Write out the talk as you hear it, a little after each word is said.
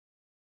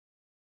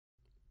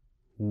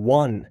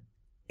1.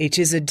 It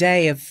is a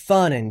day of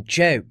fun and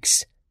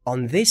jokes.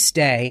 On this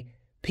day,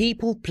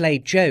 people play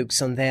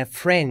jokes on their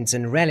friends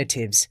and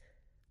relatives.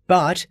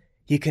 But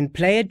you can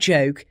play a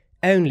joke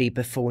only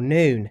before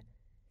noon.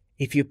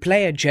 If you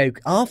play a joke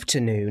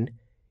after noon,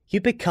 you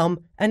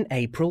become an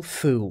April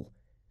Fool.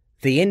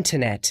 The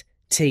internet,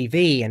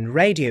 TV and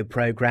radio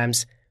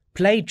programs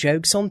play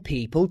jokes on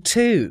people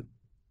too.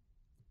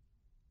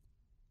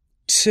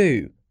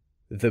 2.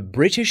 The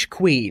British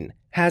Queen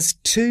has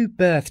 2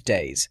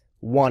 birthdays,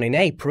 one in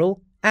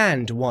April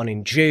and one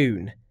in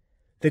June.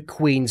 The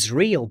Queen's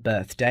real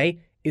birthday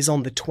is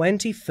on the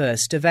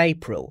 21st of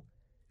April.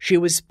 She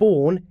was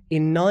born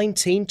in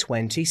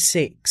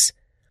 1926.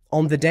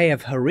 On the day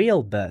of her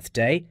real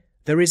birthday,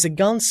 there is a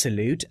gun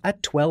salute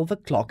at 12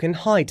 o'clock in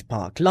Hyde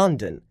Park,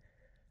 London,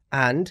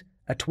 and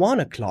at 1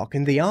 o'clock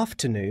in the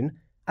afternoon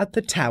at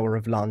the Tower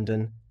of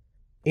London.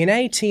 In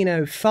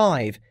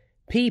 1805,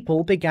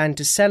 people began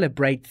to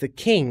celebrate the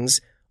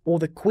King's or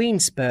the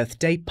Queen's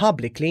birthday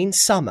publicly in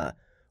summer,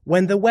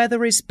 when the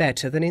weather is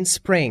better than in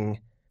spring.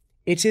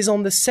 It is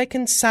on the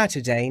second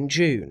Saturday in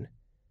June.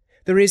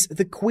 There is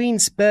the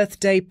Queen's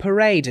Birthday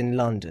Parade in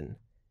London.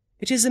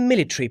 It is a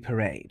military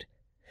parade.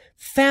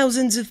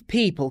 Thousands of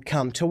people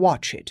come to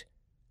watch it.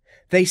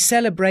 They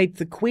celebrate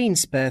the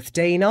Queen's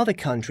birthday in other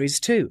countries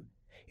too,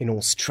 in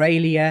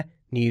Australia,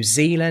 New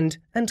Zealand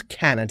and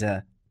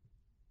Canada.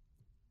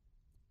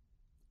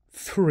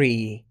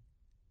 3.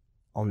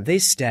 On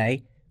this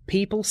day,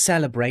 people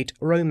celebrate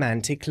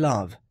romantic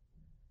love.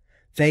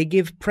 They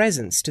give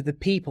presents to the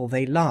people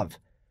they love,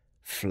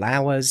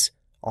 flowers,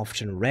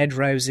 often red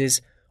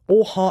roses,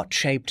 or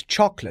heart-shaped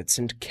chocolates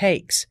and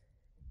cakes.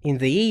 In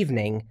the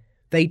evening,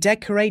 they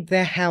decorate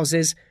their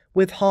houses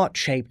with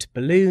heart-shaped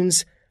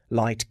balloons,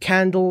 light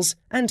candles,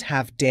 and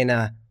have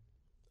dinner.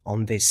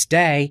 On this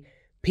day,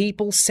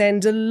 people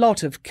send a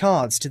lot of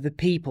cards to the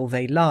people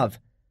they love,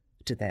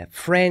 to their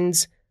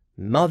friends,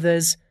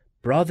 mothers,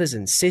 brothers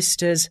and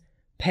sisters,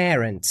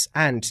 parents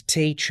and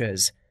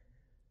teachers.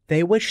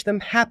 They wish them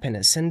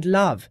happiness and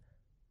love.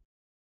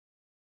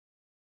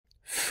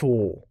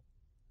 4.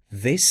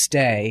 This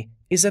day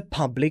is a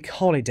public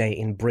holiday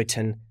in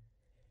Britain.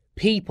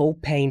 People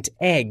paint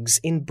eggs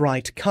in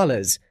bright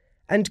colours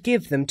and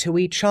give them to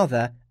each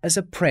other as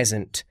a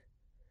present.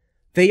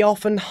 They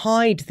often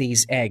hide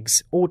these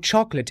eggs or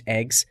chocolate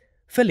eggs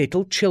for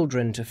little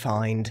children to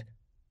find.